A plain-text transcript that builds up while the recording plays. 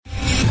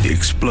The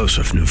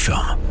explosive new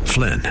film,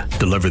 Flynn,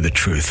 deliver the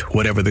truth,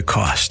 whatever the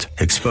cost.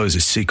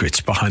 Exposes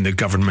secrets behind the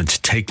government's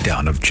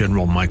takedown of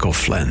General Michael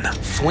Flynn.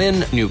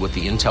 Flynn knew what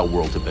the intel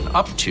world had been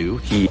up to.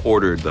 He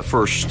ordered the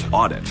first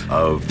audit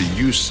of the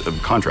use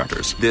of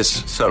contractors.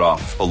 This set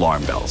off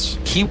alarm bells.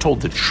 He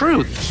told the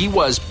truth. He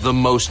was the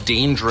most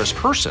dangerous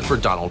person for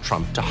Donald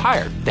Trump to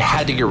hire. They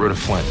had to get rid of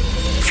Flynn.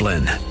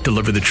 Flynn,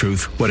 deliver the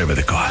truth, whatever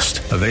the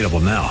cost. Available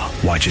now.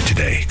 Watch it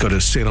today. Go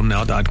to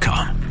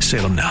salemnow.com.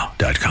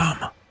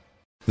 salemnow.com.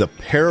 The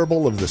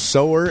parable of the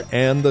sower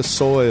and the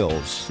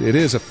soils. It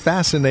is a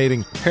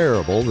fascinating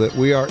parable that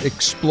we are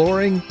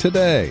exploring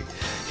today,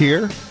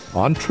 here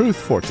on Truth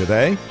for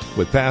Today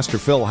with Pastor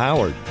Phil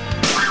Howard.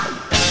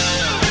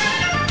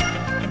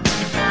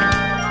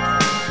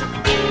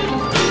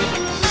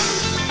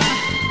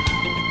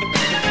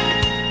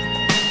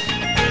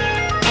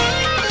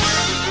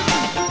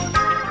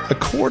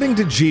 According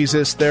to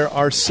Jesus, there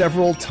are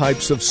several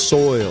types of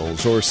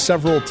soils or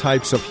several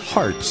types of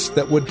hearts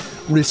that would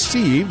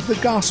receive the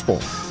gospel.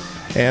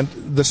 And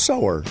the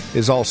sower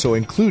is also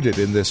included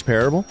in this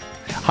parable.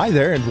 Hi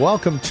there, and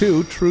welcome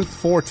to Truth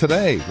for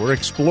Today. We're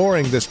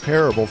exploring this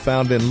parable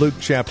found in Luke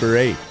chapter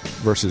 8,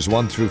 verses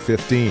 1 through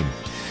 15.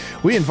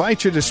 We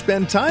invite you to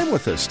spend time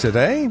with us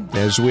today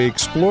as we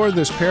explore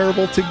this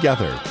parable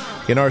together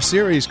in our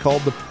series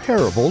called The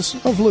Parables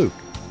of Luke.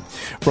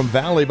 From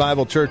Valley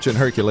Bible Church in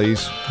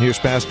Hercules, here's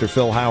Pastor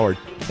Phil Howard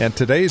and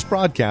today's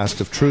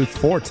broadcast of Truth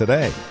for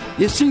Today.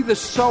 You see, the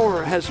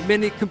sower has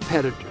many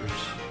competitors.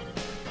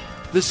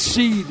 The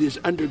seed is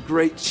under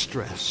great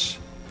stress.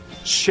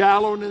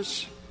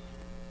 Shallowness,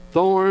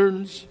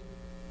 thorns,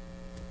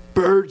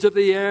 birds of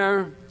the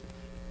air.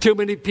 Too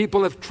many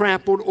people have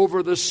trampled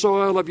over the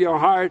soil of your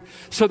heart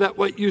so that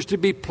what used to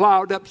be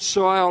plowed up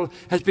soil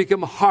has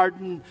become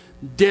hardened,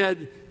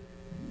 dead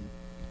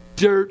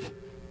dirt,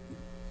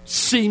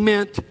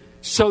 cement,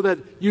 so that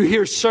you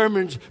hear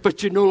sermons,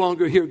 but you no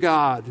longer hear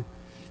God.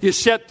 You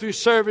sit through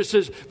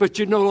services, but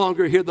you no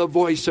longer hear the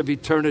voice of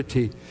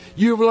eternity.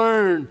 You've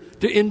learned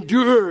to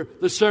endure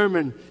the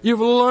sermon. You've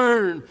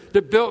learned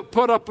to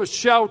put up a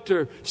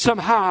shelter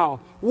somehow.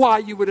 Why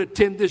you would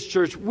attend this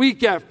church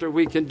week after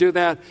week and do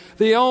that,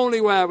 the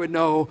only way I would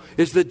know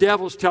is the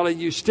devil's telling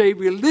you stay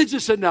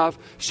religious enough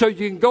so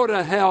you can go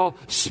to hell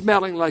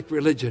smelling like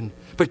religion,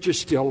 but you're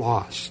still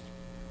lost.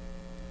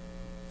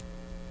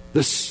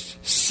 The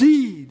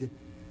seed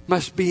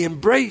must be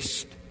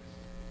embraced,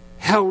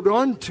 held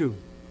on to,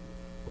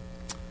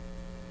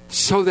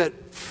 so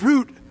that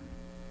fruit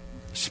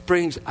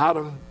springs out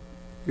of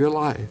your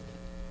life.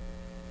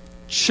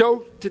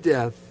 Choked to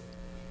death.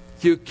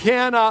 You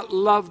cannot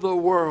love the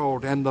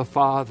world and the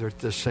Father at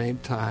the same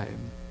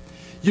time.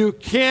 You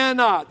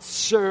cannot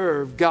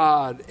serve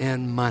God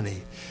and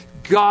money.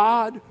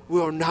 God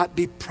will not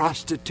be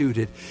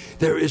prostituted.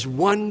 There is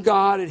one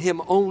God and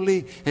Him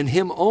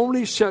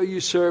only shall you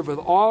serve with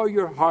all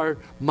your heart,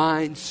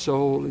 mind,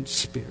 soul, and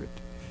spirit.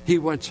 He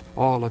wants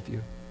all of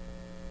you.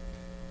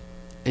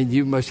 And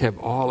you must have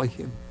all of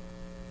Him.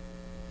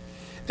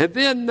 And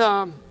then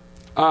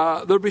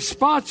the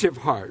responsive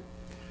heart.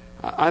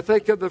 I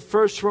think of the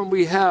first one.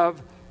 We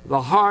have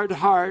the hard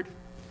heart.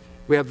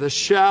 We have the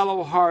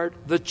shallow heart,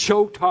 the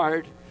choked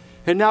heart.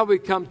 And now we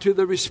come to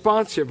the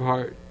responsive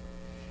heart.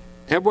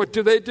 And what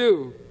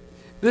do?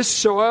 This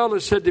soil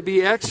is said to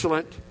be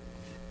excellent,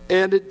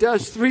 and it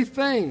does three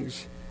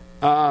things.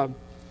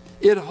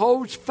 It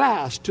holds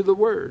fast to the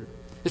word.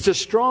 It's a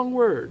strong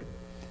word.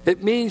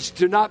 It means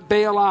to not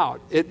bail out.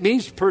 It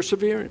means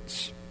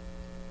perseverance.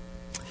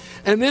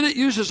 And then it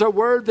uses a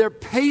word, they're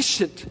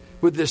patient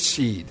with this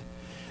seed.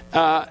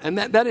 And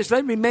that is,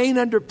 they remain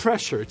under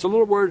pressure. It's a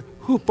little word,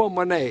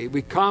 hupomone.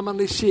 We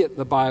commonly see it in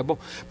the Bible.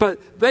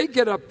 But they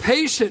get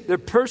they're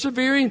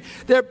persevering,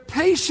 they're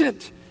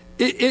patient.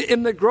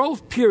 In the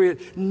growth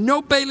period,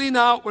 no bailing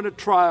out when a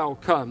trial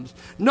comes.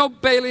 No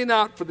bailing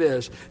out for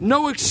this.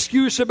 No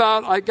excuse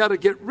about, I got to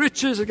get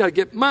riches, I got to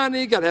get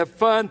money, got to have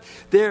fun.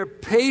 They're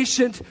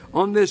patient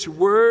on this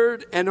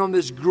word and on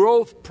this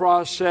growth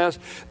process.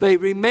 They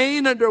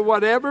remain under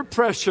whatever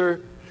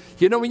pressure.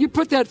 You know, when you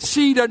put that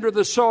seed under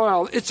the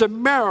soil, it's a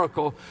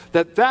miracle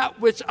that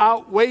which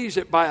outweighs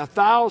it by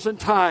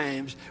 1,000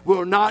 times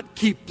will not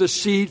keep the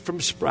seed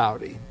from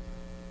sprouting.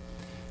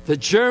 The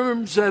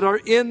germs that are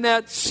in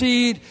that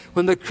seed,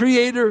 when the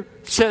Creator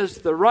says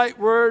the right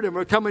word and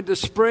we're coming to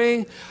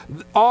spring,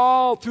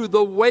 all through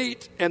the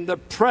weight and the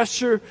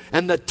pressure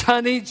and the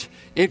tonnage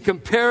in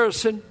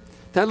comparison,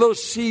 that little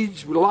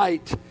seed's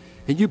light,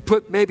 and you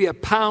put maybe a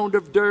pound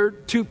of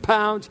dirt, 2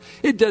 pounds,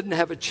 it doesn't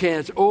have a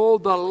chance. Oh,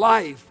 the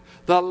life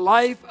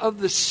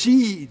of the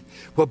seed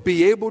will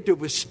be able to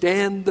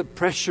withstand the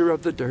pressure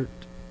of the dirt.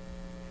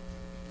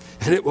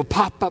 And it will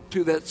pop up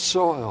through that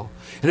soil.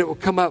 And it will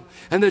come up.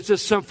 And there's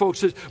just some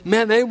folks that says,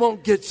 man, they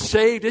won't get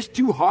saved. It's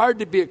too hard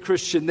to be a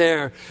Christian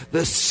there.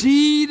 The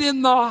seed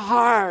in the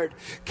heart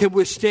can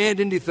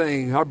withstand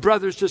anything. Our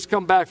brothers just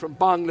come back from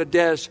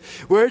Bangladesh,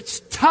 where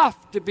it's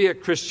tough to be a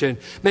Christian.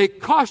 May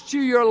cost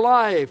you your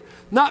life.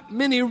 not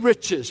many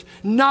riches,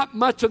 not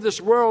much of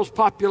this world's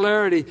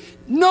popularity.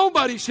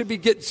 Nobody should be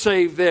getting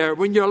saved there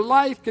when your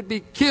life could be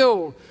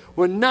killed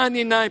when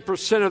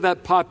 99% of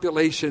that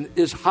population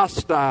is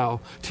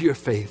hostile to your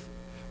faith.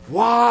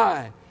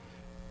 Why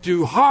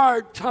do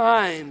hard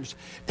times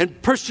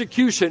and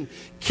persecution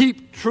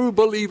keep true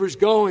believers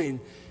going?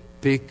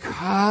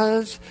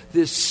 Because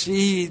this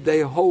seed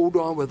they hold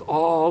on with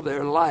all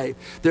their life.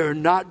 They're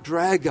not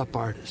drag-up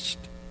artists.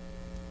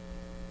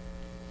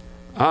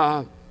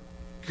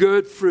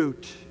 Good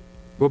fruit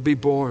will be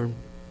born.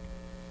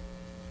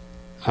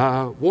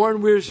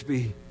 Warren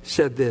Wiersbe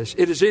said this: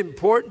 it is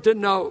important to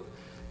note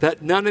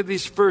that none of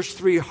these first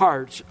three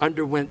hearts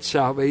underwent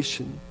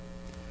salvation.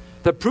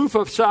 The proof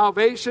of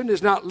salvation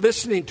is not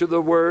listening to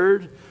the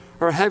Word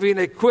or having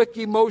a quick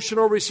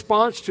emotional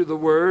response to the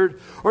Word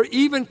or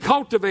even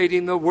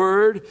cultivating the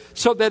Word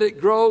so that it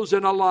grows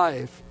in a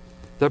life.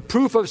 The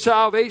proof of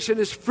salvation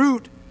is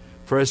fruit.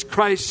 For as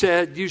Christ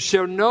said, you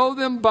shall know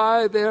them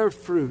by their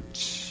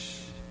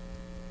fruits.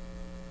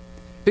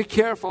 Be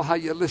careful how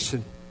you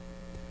listen.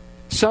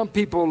 Some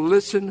people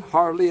listen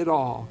hardly at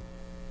all.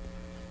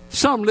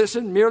 Some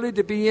listen merely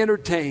to be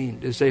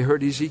entertained, as they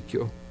heard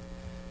Ezekiel.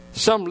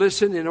 Some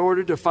listen in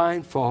order to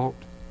find fault.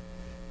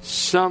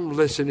 Some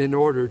listen in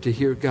order to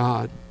hear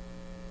God.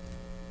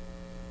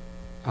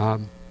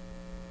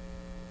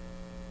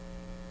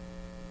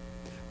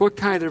 What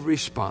kind of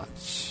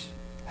response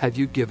have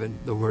you given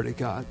the Word of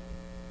God?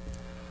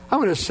 I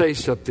want to say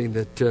something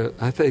that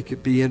I think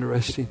would be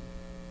interesting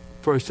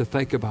for us to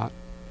think about.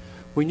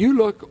 When you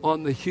look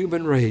on the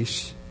human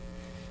race,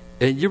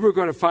 and you were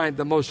going to find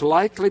the most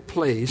likely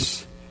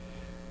place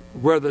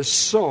where the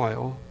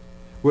soil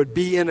would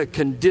be in a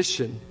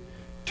condition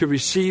to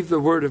receive the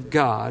Word of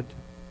God,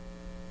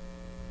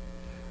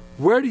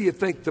 where do you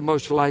think the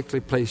most likely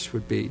place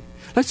would be?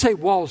 Let's say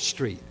Wall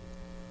Street.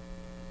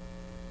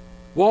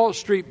 Wall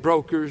Street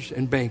brokers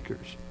and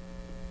bankers.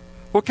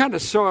 What kind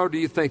of soil do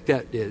you think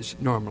that is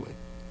normally?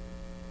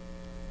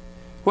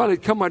 Well,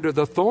 it'd come under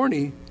the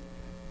thorny.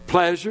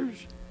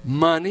 Pleasures,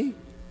 money,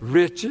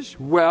 riches,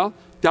 wealth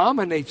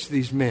dominates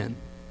these men.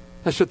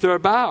 That's what they're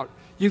about.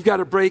 You've got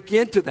to break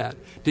into that.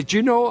 Did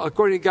you know,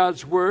 according to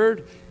God's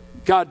Word,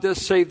 God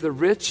does save the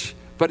rich,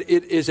 but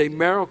it is a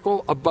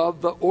miracle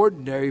above the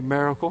ordinary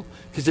miracle,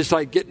 because it's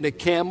like getting a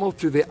camel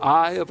through the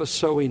eye of a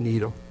sewing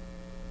needle.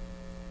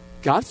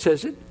 God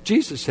says it.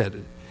 Jesus said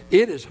it.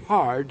 It is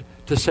hard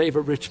to save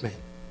a rich man.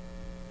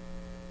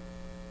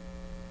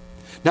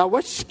 Now,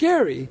 what's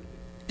scary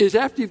is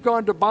after you've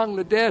gone to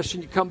Bangladesh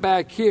and you come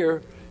back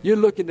here, you're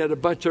looking at a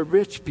bunch of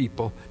rich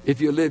people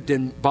if you lived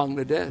in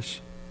Bangladesh.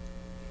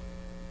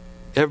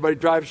 Everybody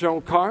drives their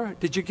own car.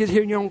 Did you get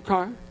here in your own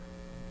car?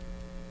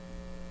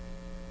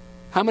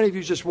 How many of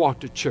you just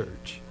walked to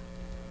church?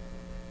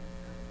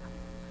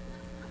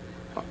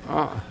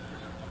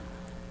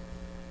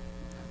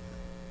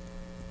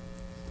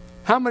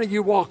 How many of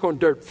you walk on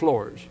dirt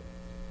floors?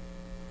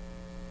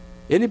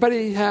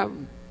 Anybody have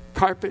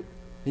carpet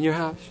in your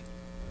house?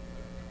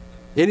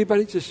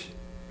 Anybody just...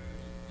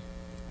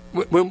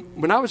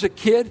 When I was a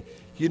kid,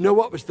 you know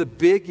what was the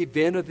big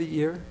event of the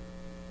year?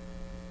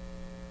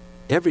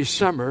 Every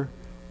summer,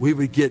 we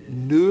would get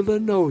new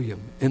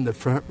linoleum in the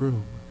front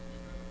room.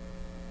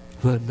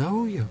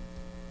 Linoleum.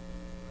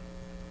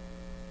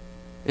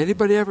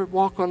 Anybody ever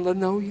walk on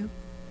linoleum?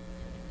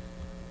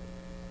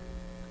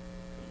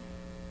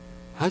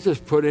 I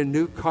just put in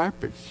new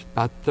carpets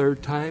about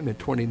third time in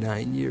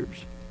 29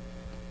 years.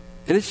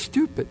 And it's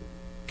stupid,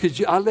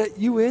 because I let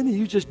you in and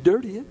you just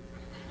dirty it.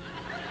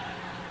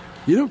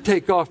 You don't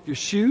take off your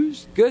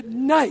shoes. Good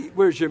night.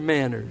 Where's your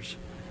manners?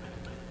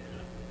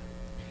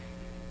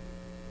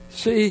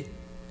 See,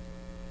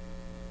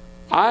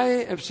 I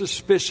am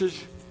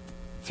suspicious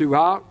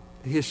throughout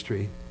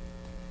history.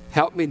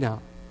 Help me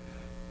now.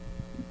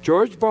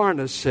 George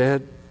Barna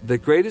said the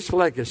greatest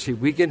legacy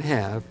we can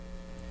have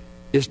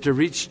is to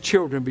reach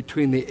children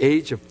between the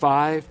age of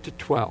 5 to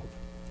 12.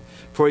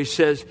 For he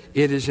says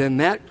it is in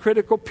that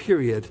critical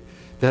period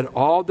that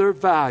all their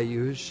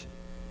values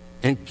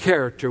and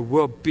character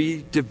will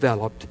be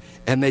developed,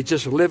 and they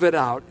just live it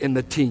out in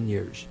the teen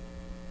years.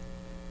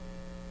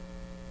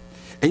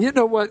 And you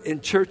know what?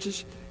 In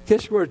churches,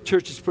 guess where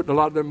churches putting a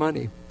lot of their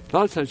money? A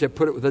lot of times they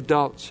put it with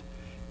adults.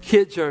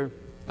 Kids are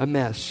a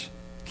mess.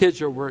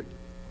 Kids are work.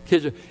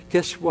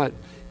 Guess what?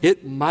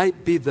 It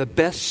might be the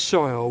best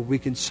soil we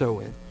can sow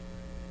in.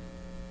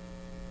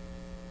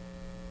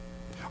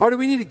 Or do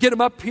we need to get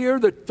them up here?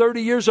 They're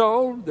 30 years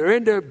old. They're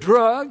into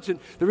drugs and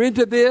they're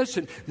into this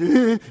and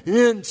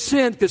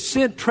sin, because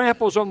sin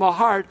tramples on the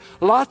heart.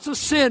 Lots of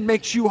sin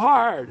makes you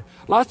hard.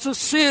 Lots of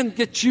sin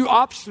gets you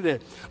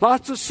obstinate.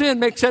 Lots of sin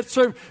makes that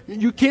serve.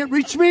 You can't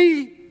reach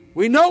me.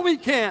 We know we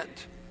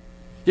can't.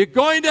 You're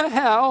going to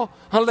hell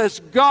unless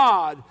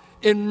God,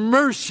 in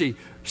mercy,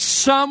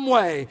 some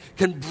way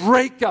can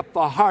break up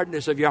the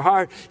hardness of your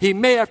heart. He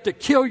may have to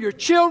kill your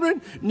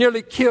children,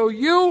 nearly kill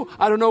you.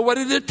 I don't know what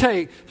it'll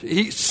take.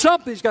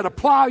 Something's got to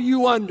plow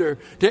you under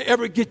to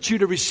ever get you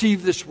to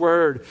receive this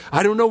word.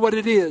 I don't know what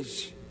it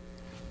is.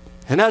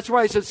 And that's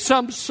why he said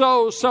some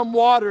sow, some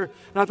water.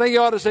 And I think he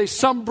ought to say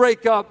some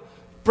break up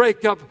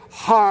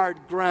hard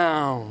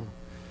ground.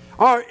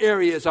 Our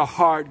area is a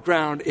hard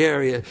ground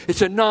area.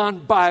 It's a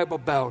non-Bible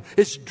belt.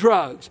 It's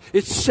drugs.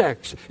 It's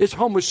sex. It's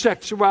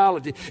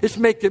homosexuality. It's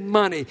making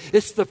money.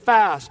 It's the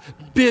fast.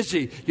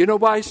 Busy. You know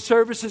why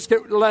services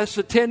get less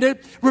attended?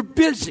 We're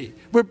busy.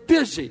 We're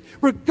busy.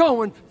 We're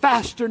going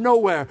faster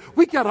nowhere.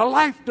 We got a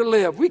life to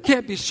live. We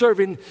can't be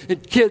serving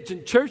kids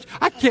in church.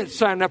 I can't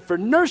sign up for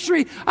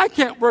nursery. I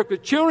can't work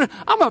with children.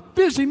 I'm a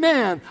busy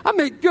man. I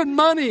make good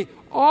money.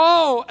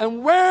 Oh,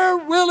 and where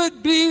will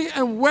it be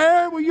and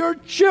where will your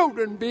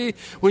children be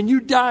when you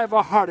die of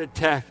a heart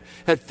attack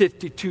at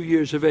 52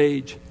 years of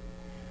age?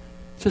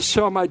 Just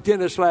saw my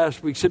dentist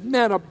last week. Said,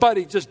 man, a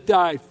buddy just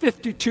died,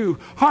 52,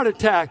 heart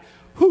attack.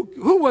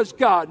 Who was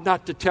God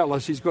not to tell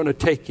us he's going to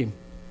take him?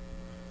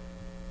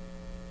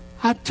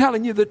 I'm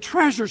telling you, the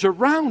treasures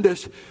around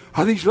us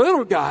are these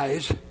little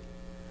guys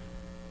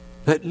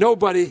that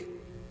nobody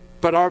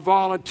but our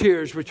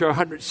volunteers, which are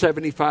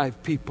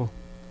 175 people,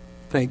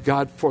 thank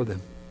God for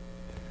them,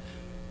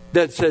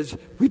 that says,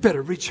 we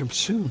better reach them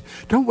soon.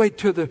 Don't wait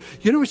till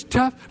you know what's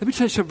tough? Let me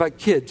tell you something about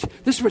kids.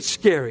 This is what's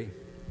scary.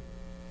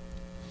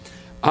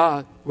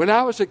 When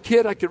I was a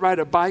kid, I could ride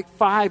a bike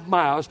 5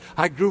 miles.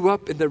 I grew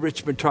up in the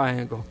Richmond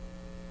Triangle.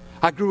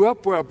 I grew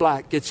up where a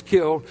black gets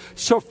killed.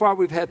 So far,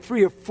 we've had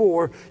 3 or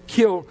 4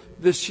 killed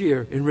this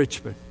year in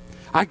Richmond.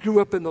 I grew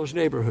up in those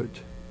neighborhoods.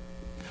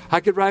 I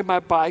could ride my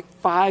bike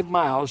 5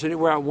 miles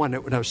anywhere I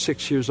wanted when I was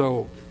 6 years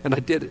old, and I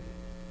did it.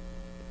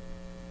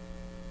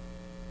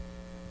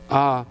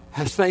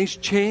 Has things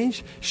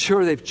changed?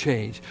 Sure, they've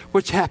changed.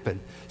 What's happened?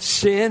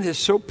 Sin has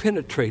so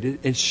penetrated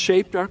and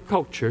shaped our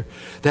culture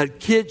that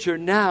kids are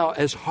now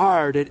as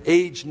hard at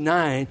age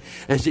 9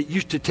 as it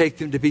used to take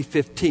them to be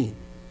 15.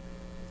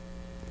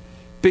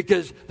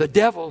 Because the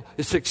devil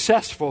is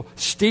successful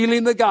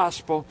stealing the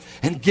gospel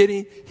and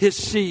getting his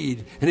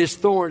seed and his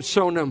thorns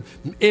sown in them.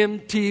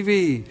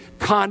 MTV,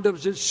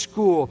 condoms in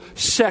school,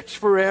 sex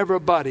for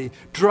everybody,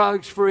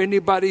 drugs for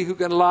anybody who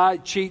can lie,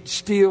 cheat,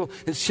 steal,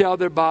 and sell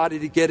their body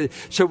to get it.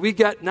 So we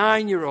got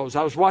 9-year-olds.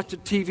 I was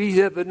watching TV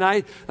the other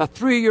night. A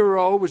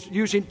 3-year-old was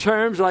using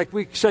terms like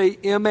we say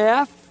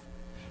MF.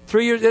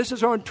 3 years. This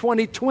is on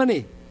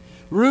 2020.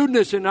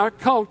 Rudeness in our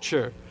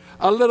culture.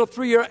 A little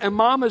 3-year-old, and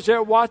mama's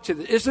there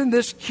watching it. Isn't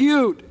this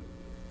cute?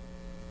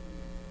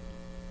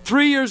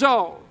 3 years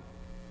old.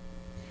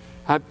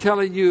 I'm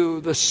telling you,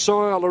 the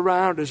soil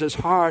around us is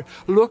hard.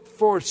 Look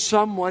for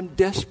someone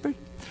desperate.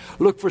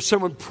 Look for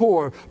someone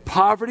poor.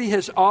 Poverty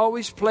has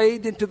always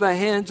played into the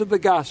hands of the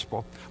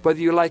gospel, whether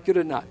you like it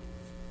or not.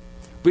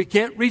 We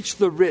can't reach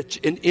the rich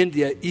in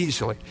India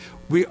easily.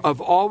 We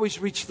have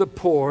always reached the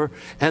poor,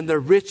 and the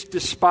rich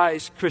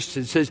despise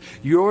Christians. It says,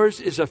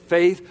 yours is a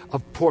faith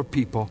of poor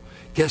people.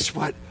 Guess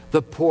what?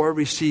 The poor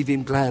receive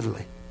him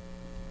gladly.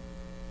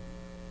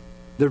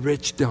 The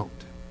rich don't.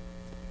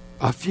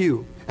 A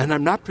few. And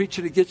I'm not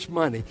preaching against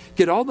money.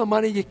 Get all the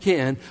money you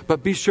can,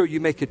 but be sure you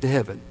make it to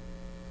heaven.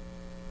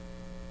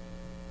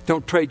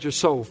 Don't trade your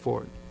soul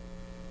for it.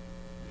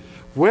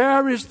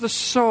 Where is the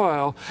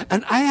soil?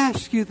 And I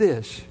ask you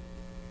this.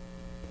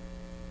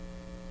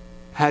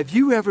 Have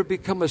you ever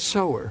become a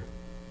sower?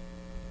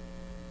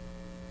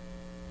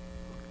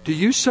 Do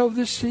you sow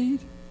this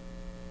seed?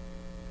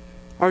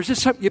 Or is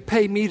this something you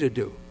pay me to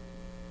do?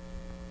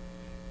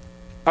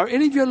 Are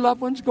any of your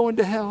loved ones going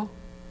to hell?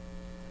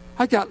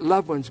 I got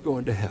loved ones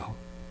going to hell.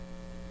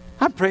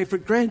 I'm praying for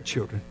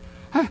grandchildren.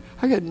 I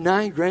got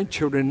 9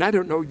 grandchildren, and I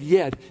don't know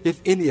yet if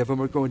any of them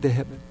are going to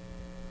heaven.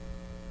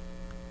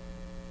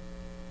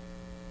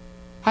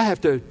 I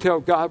have to tell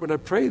God when I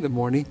pray in the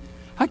morning,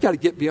 I got to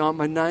get beyond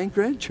my 9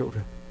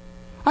 grandchildren.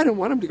 I don't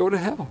want them to go to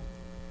hell.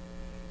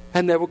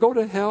 And they will go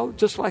to hell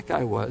just like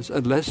I was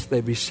unless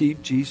they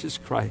receive Jesus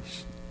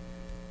Christ.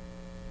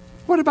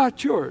 What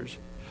about yours?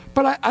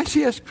 But I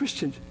see us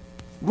Christians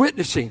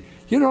witnessing.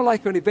 You know,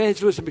 like an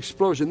evangelism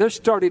explosion, they're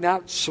starting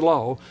out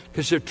slow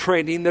because they're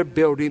training, they're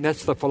building.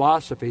 That's the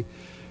philosophy.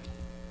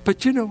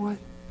 But you know what?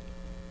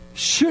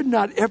 Should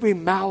not every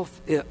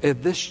mouth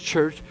in this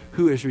church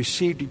who has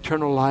received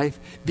eternal life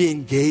be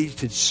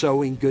engaged in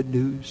sowing good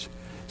news?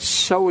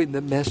 Sowing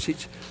the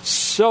message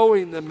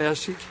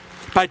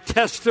by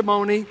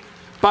testimony,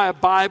 by a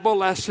Bible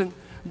lesson,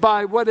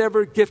 by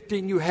whatever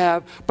gifting you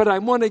have. But I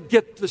want to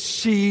get the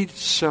seed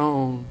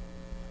sown.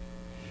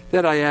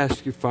 Then I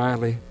ask you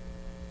finally,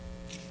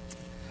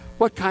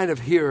 what kind of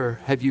hearer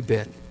have you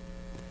been?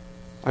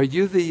 Are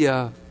you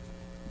the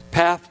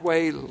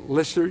pathway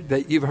listener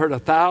that you've heard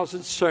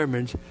 1,000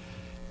 sermons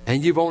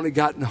and you've only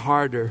gotten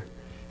harder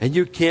and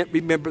you can't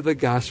remember the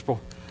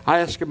gospel? I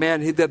asked a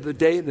man the other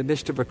day in the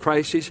midst of a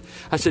crisis.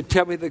 I said,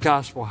 tell me the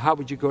gospel. How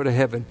would you go to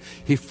heaven?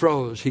 He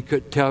froze. He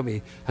couldn't tell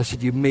me. I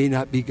said, you may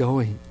not be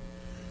going.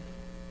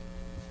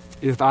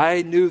 If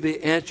I knew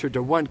the answer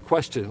to one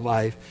question in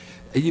life,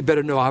 you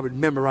better know I would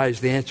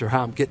memorize the answer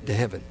how I'm getting to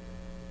heaven.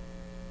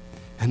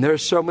 And there are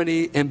so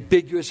many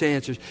ambiguous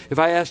answers. If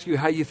I ask you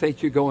how you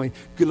think you're going,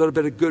 a little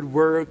bit of good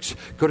works,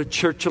 go to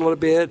church a little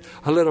bit,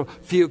 a little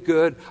feel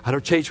good, I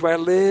don't change where I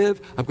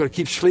live, I'm going to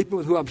keep sleeping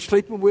with who I'm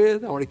sleeping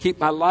with, I want to keep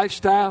my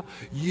lifestyle,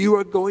 you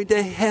are going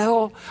to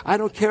hell. I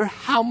don't care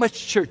how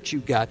much church you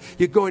got.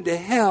 You're going to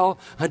hell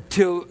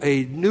until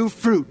a new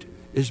fruit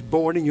is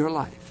born in your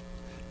life.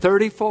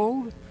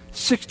 30-fold,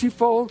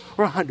 60-fold,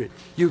 or 100.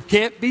 You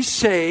can't be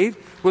saved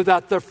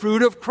without the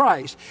fruit of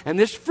Christ. And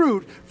this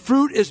fruit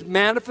is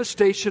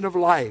manifestation of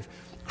life.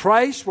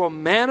 Christ will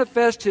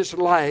manifest his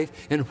life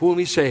in whom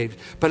he saved.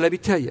 But let me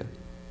tell you,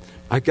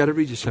 I've got to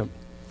read you something.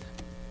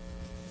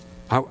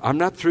 I'm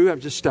not through, I'm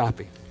just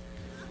stopping.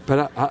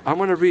 But I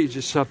want to read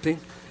you something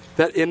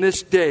that in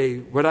this day,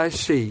 what I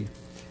see,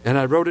 and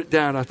I wrote it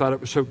down, I thought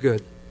it was so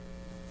good.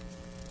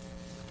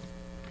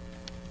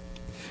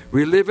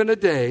 We live in a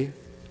day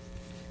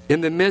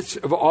in the midst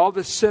of all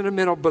the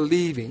sentimental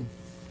believing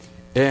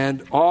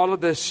and all of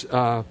this,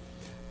 what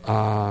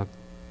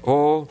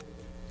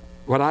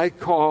I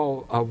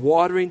call a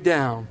watering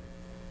down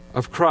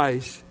of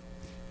Christ,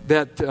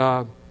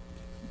 that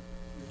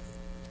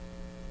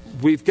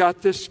we've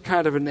got this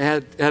kind of an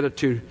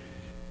attitude.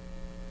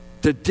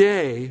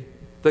 Today,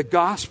 the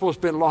gospel's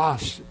been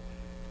lost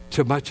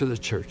to much of the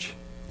church.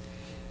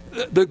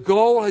 The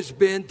goal has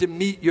been to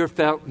meet your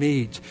felt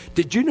needs.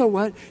 Did you know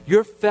what?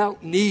 Your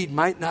felt need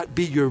might not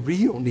be your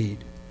real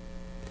need.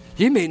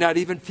 You may not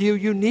even feel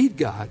you need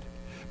God,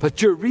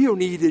 but your real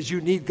need is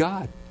you need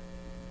God.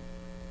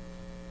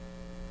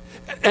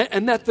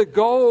 And that the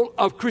goal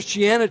of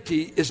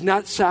Christianity is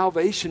not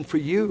salvation for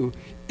you,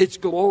 it's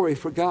glory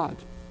for God.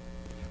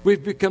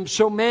 We've become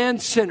so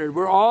man-centered.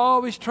 We're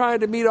always trying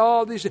to meet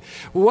all these.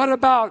 What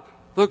about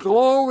the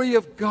glory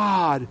of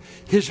God,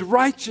 his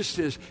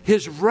righteousness,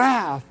 his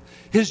wrath,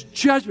 his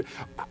judgment?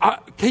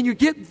 Can you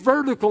get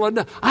vertical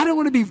enough? I don't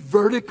want to be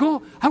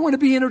vertical. I want to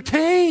be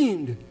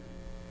entertained.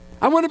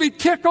 I want to be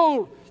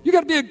tickled. You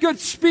got to be a good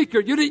speaker.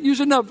 You didn't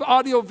use enough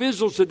audio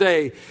visuals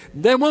today.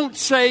 They won't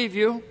save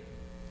you.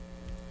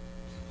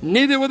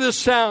 Neither will the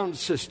sound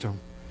system.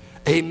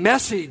 A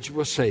message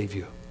will save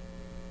you.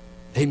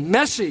 A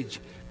message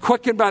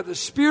quickened by the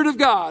Spirit of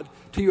God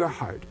to your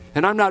heart.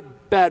 And I'm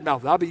not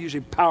bad-mouthing. I'll be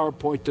using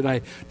PowerPoint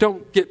tonight.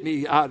 Don't get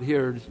me out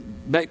here and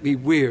make me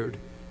weird.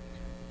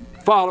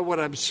 Follow what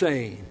I'm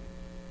saying.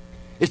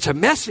 It's a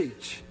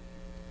message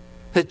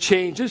that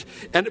changes.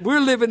 And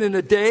we're living in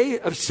a day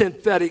of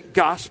synthetic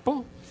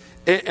gospel.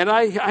 And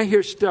I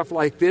hear stuff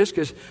like this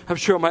because I'm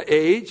sure my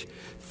age.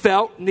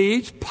 Felt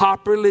needs,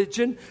 pop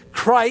religion,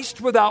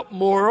 Christ without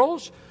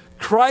morals,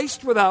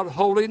 Christ without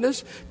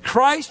holiness,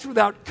 Christ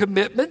without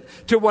commitment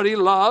to what he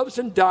loves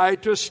and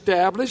died to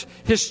establish,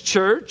 his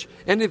church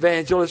and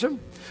evangelism.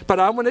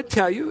 But I want to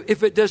tell you,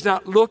 if it does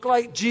not look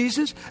like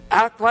Jesus,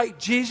 act like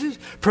Jesus,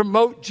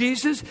 promote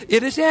Jesus,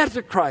 it is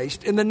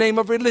Antichrist in the name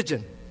of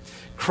religion.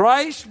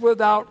 Christ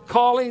without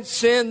calling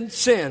sin,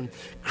 sin.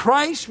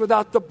 Christ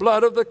without the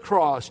blood of the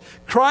cross.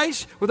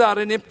 Christ without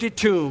an empty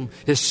tomb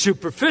is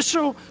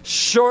superficial,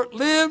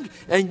 short-lived,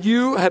 and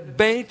you have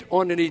banked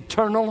on an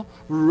eternal,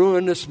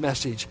 ruinous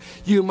message.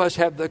 You must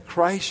have the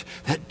Christ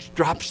that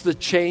drops the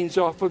chains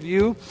off of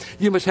you.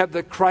 You must have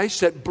the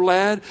Christ that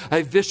bled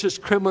a vicious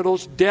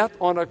criminal's death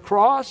on a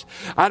cross.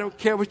 I don't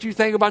care what you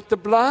think about the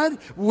blood.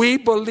 We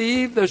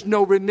believe there's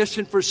no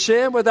remission for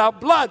sin without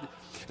blood.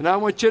 And I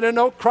want you to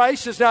know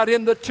Christ is not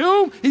in the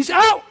tomb. He's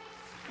out.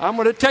 I'm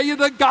going to tell you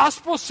the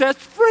gospel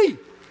sets free.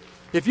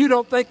 If you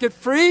don't think it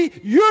free,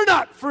 you're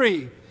not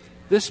free.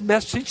 This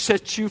message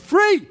sets you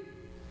free.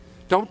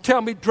 Don't tell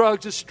me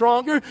drugs is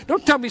stronger.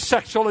 Don't tell me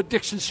sexual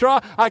addiction is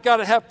strong. I got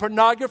to have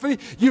pornography.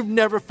 You've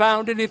never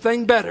found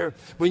anything better.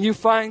 When you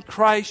find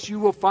Christ, you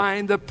will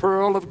find the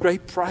pearl of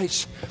great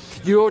price.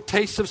 You'll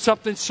taste of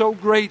something so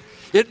great,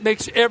 it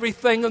makes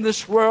everything in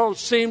this world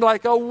seem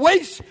like a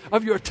waste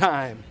of your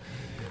time.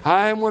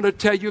 I want to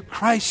tell you,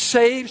 Christ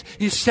saves,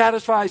 he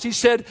satisfies. He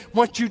said,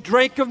 once you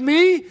drink of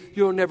me,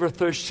 you'll never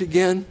thirst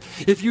again.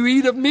 If you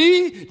eat of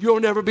me, you'll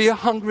never be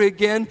hungry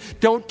again.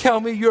 Don't tell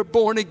me you're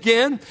born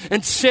again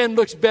and sin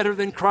looks better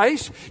than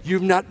Christ.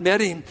 You've not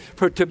met him.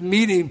 For to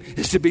meet him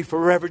is to be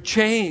forever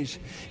changed.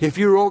 If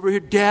you're over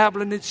here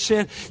dabbling in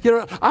sin, you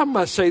know, I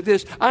must say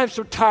this. I'm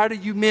so tired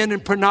of you men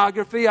in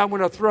pornography, I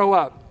want to throw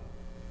up.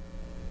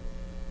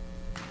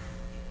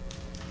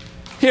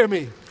 Hear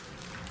me.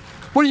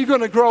 When are you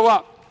going to grow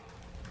up?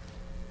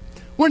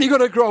 When are you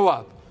going to grow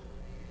up?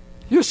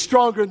 You're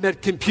stronger than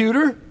that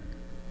computer.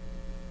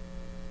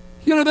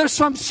 You know, there's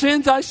some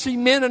sins I see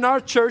men in our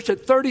church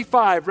at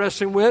 35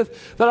 wrestling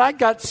with that I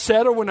got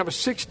settled when I was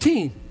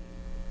 16.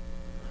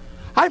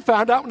 I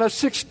found out when I was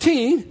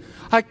 16,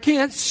 I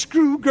can't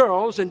screw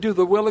girls and do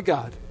the will of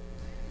God.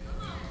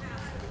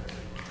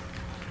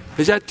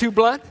 Is that too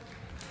blunt?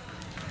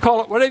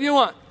 Call it whatever you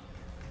want.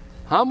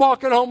 I'm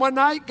walking home one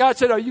night. God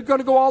said, are you going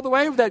to go all the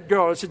way with that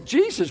girl? I said,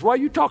 Jesus, why are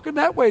you talking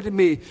that way to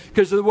me?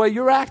 Because of the way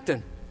you're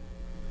acting.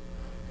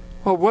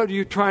 Well, what are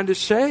you trying to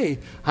say?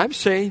 I'm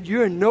saying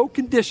you're in no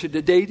condition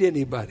to date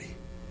anybody.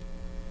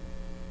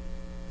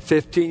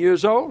 15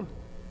 years old.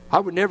 I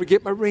would never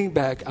get my ring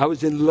back. I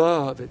was in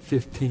love at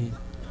 15.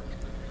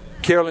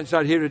 Carolyn's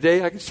not here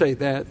today. I can say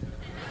that.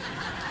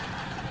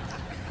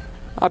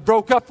 I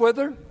broke up with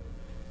her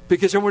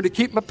because I wanted to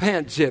keep my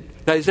pants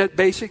zipped. Now, is that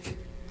basic?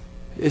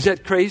 Is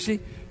that crazy?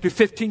 Do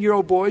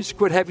 15-year-old boys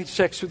quit having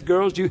sex with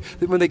girls?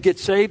 When they get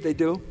saved, they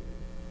do.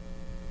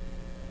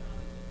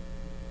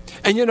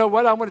 And you know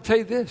what? I want to tell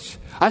you this.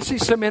 I see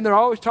some men, they're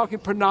always talking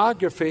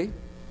pornography.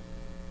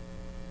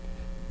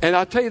 And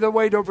I'll tell you the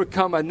way to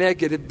overcome a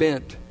negative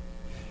bent.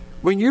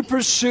 When you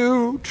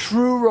pursue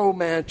true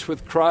romance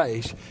with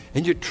Christ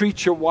and you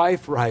treat your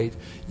wife right,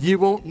 you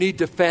won't need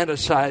to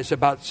fantasize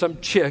about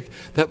some chick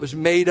that was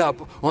made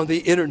up on the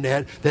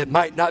internet that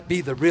might not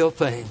be the real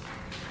thing.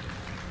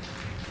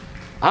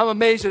 I'm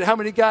amazed at how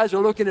many guys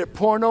are looking at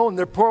porno and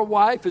their poor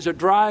wife is a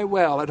dry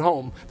well at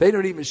home. They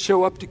don't even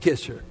show up to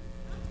kiss her.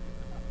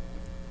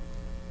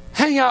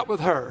 Hang out with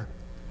her.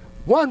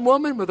 One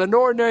woman with an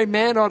ordinary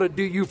man ought to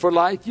do you for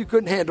life. You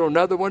couldn't handle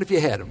another one if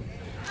you had him.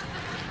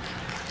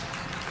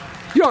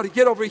 You ought to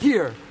get over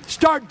here.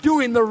 Start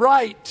doing the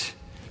right.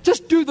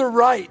 Just do the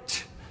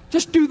right.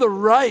 Just do the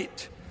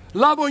right.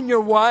 Love on your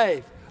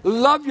wife.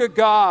 Love your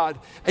God.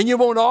 And you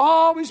won't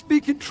always be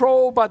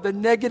controlled by the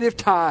negative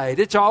tide.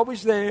 It's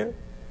always there.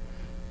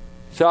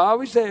 It's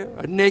always there.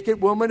 A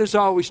naked woman is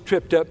always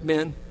tripped up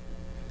men.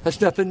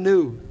 That's nothing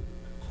new.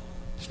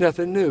 It's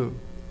nothing new.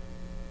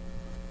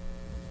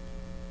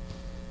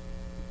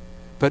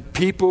 But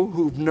people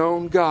who've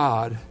known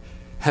God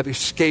have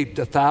escaped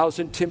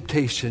 1,000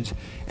 temptations,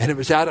 and it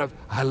was out of,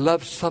 I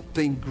love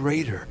something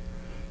greater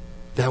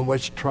than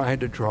what's trying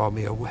to draw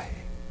me away.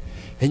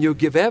 And you'll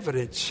give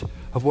evidence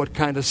of what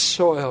kind of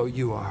soil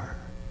you are.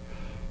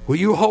 Will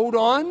you hold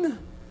on?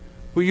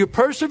 Will you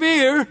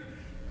persevere?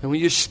 And will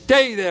you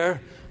stay there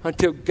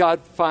until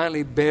God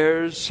finally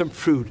bears some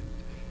fruit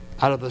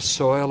out of the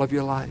soil of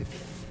your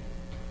life?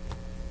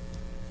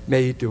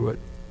 May you do it.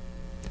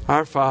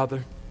 Our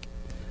Father,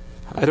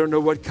 I don't know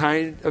what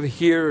kind of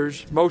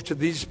hearers. Most of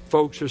these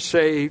folks are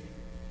saved.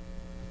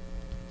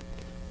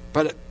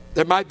 But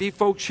there might be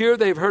folks here,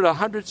 they've heard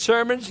 100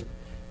 sermons,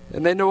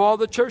 and they know all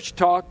the church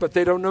talk, but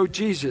they don't know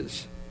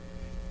Jesus.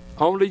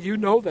 Only you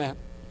know that.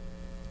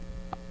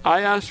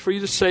 I ask for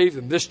you to save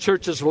them. This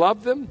church has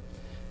loved them.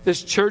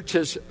 This church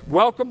has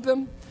welcomed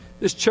them.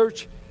 This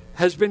church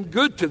has been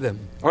good to them,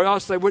 or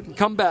else they wouldn't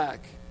come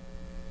back.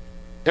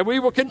 And we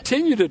will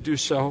continue to do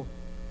so.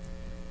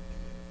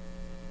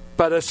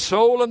 But a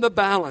soul in the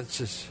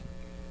balances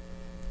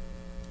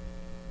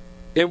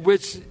in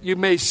which you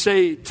may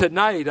say,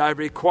 tonight I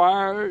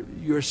require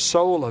your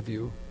soul of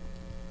you.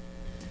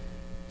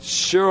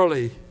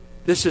 Surely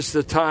this is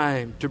the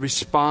time to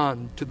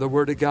respond to the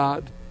Word of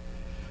God.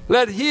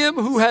 Let him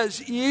who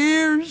has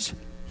ears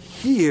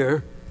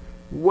hear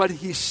what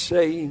he's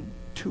saying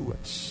to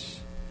us.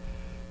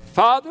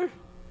 Father,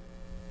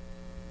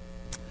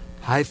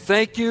 I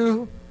thank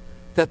you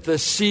that the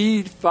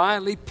seed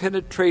finally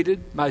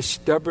penetrated my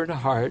stubborn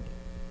heart,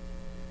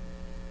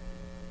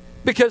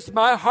 because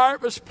my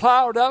heart was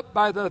plowed up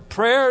by the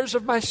prayers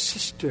of my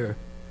sister,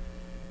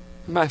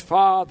 and my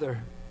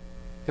father,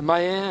 and my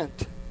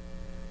aunt.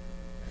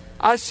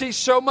 I see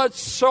so much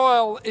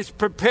soil is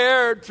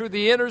prepared through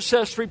the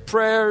intercessory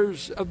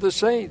prayers of the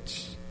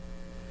saints,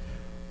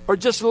 or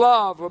just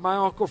love when my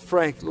Uncle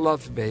Frank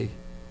loved me,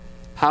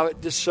 how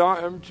it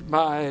disarmed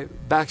my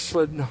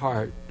backslidden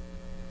heart,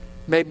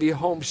 made me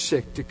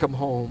homesick to come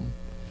home.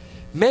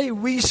 May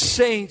we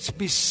saints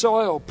be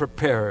soil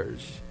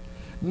preparers.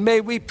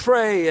 May we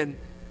pray and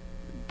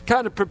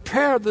kind of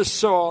prepare the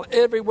soil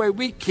every way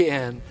we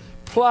can.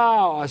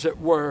 Plow, as it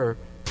were.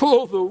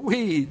 Pull the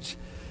weeds,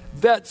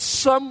 that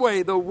some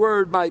way the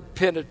word might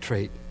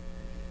penetrate.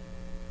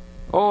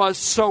 Oh, us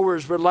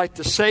sowers would like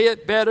to say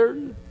it better,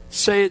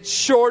 say it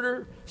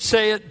shorter,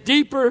 say it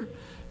deeper,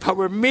 but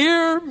we're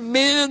mere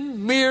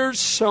men, mere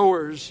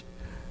sowers.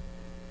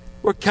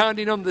 We're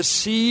counting on the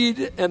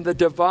seed and the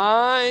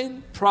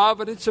divine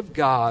providence of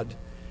God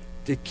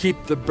to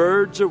keep the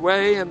birds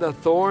away and the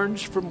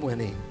thorns from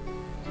winning.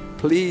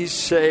 Please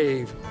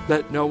save.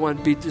 Let no one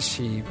be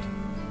deceived.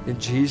 In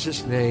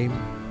Jesus' name,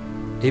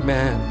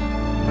 amen.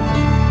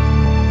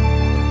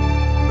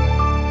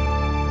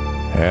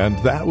 And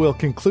that will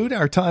conclude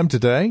our time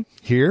today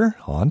here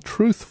on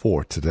Truth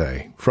for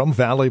Today from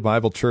Valley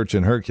Bible Church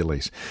in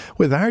Hercules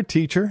with our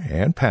teacher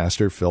and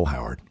pastor, Phil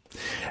Howard.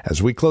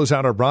 As we close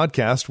out our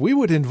broadcast, we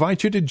would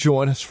invite you to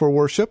join us for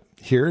worship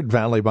here at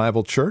Valley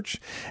Bible Church,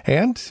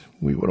 and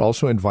we would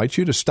also invite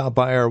you to stop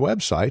by our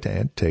website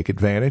and take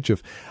advantage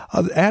of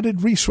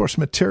added resource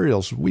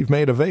materials we've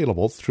made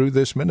available through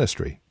this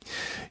ministry.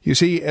 You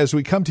see, as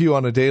we come to you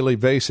on a daily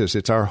basis,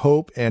 it's our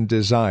hope and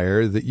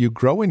desire that you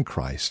grow in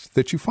Christ,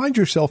 that you find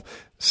yourself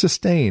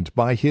sustained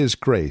by His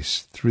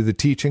grace through the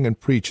teaching and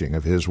preaching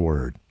of His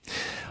Word.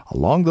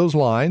 Along those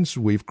lines,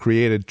 we've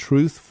created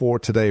Truth for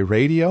Today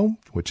Radio,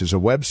 which is a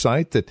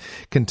website that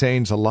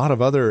contains a lot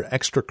of other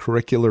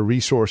extracurricular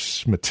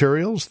resource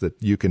materials that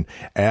you can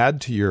add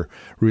to your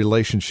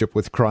relationship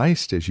with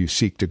Christ as you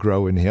seek to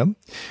grow in Him.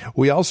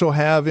 We also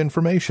have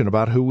information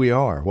about who we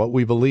are, what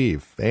we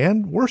believe,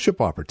 and worship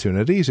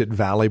opportunities at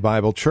Valley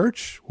Bible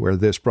Church, where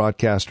this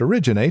broadcast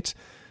originates,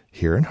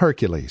 here in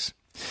Hercules.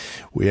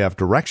 We have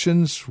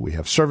directions, we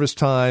have service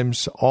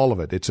times, all of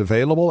it. It's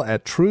available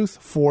at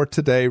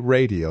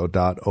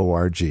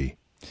truthfortodayradio.org. If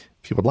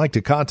you would like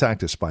to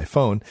contact us by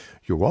phone,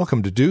 you're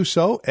welcome to do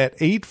so at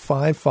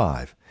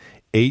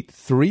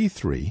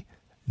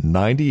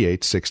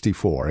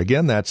 855-833-9864.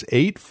 Again, that's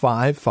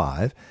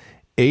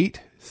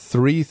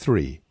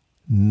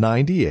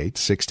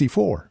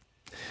 855-833-9864.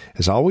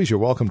 As always, you're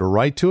welcome to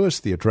write to us.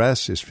 The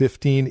address is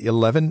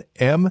 1511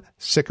 M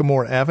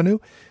Sycamore Avenue,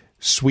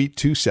 Suite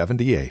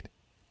 278.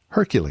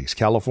 Hercules,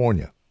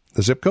 California.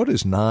 The zip code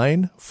is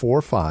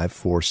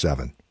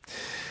 94547.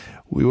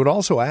 We would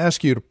also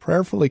ask you to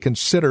prayerfully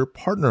consider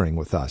partnering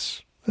with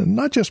us, and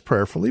not just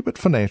prayerfully, but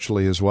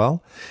financially as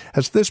well,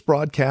 as this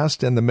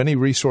broadcast and the many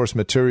resource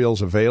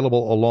materials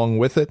available along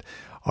with it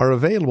are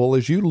available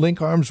as you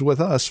link arms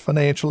with us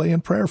financially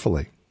and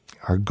prayerfully.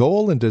 Our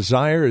goal and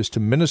desire is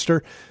to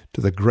minister to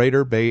the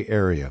greater Bay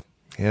Area,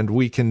 and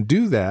we can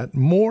do that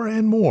more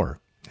and more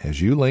as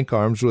you link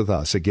arms with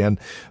us, again,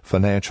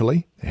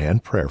 financially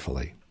and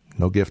prayerfully.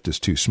 No gift is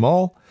too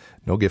small,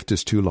 no gift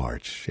is too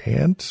large.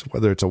 And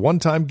whether it's a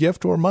one-time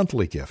gift or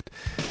monthly gift,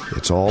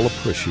 it's all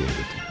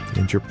appreciated,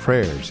 and your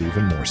prayers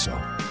even more so.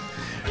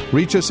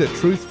 Reach us at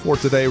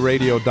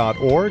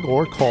truthfortodayradio.org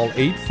or call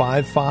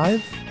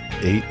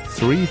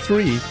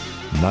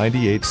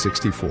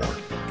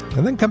 855-833-9864.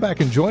 And then come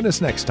back and join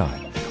us next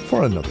time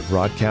for another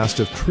broadcast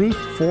of Truth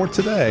for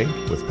Today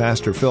with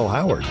Pastor Phil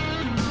Howard.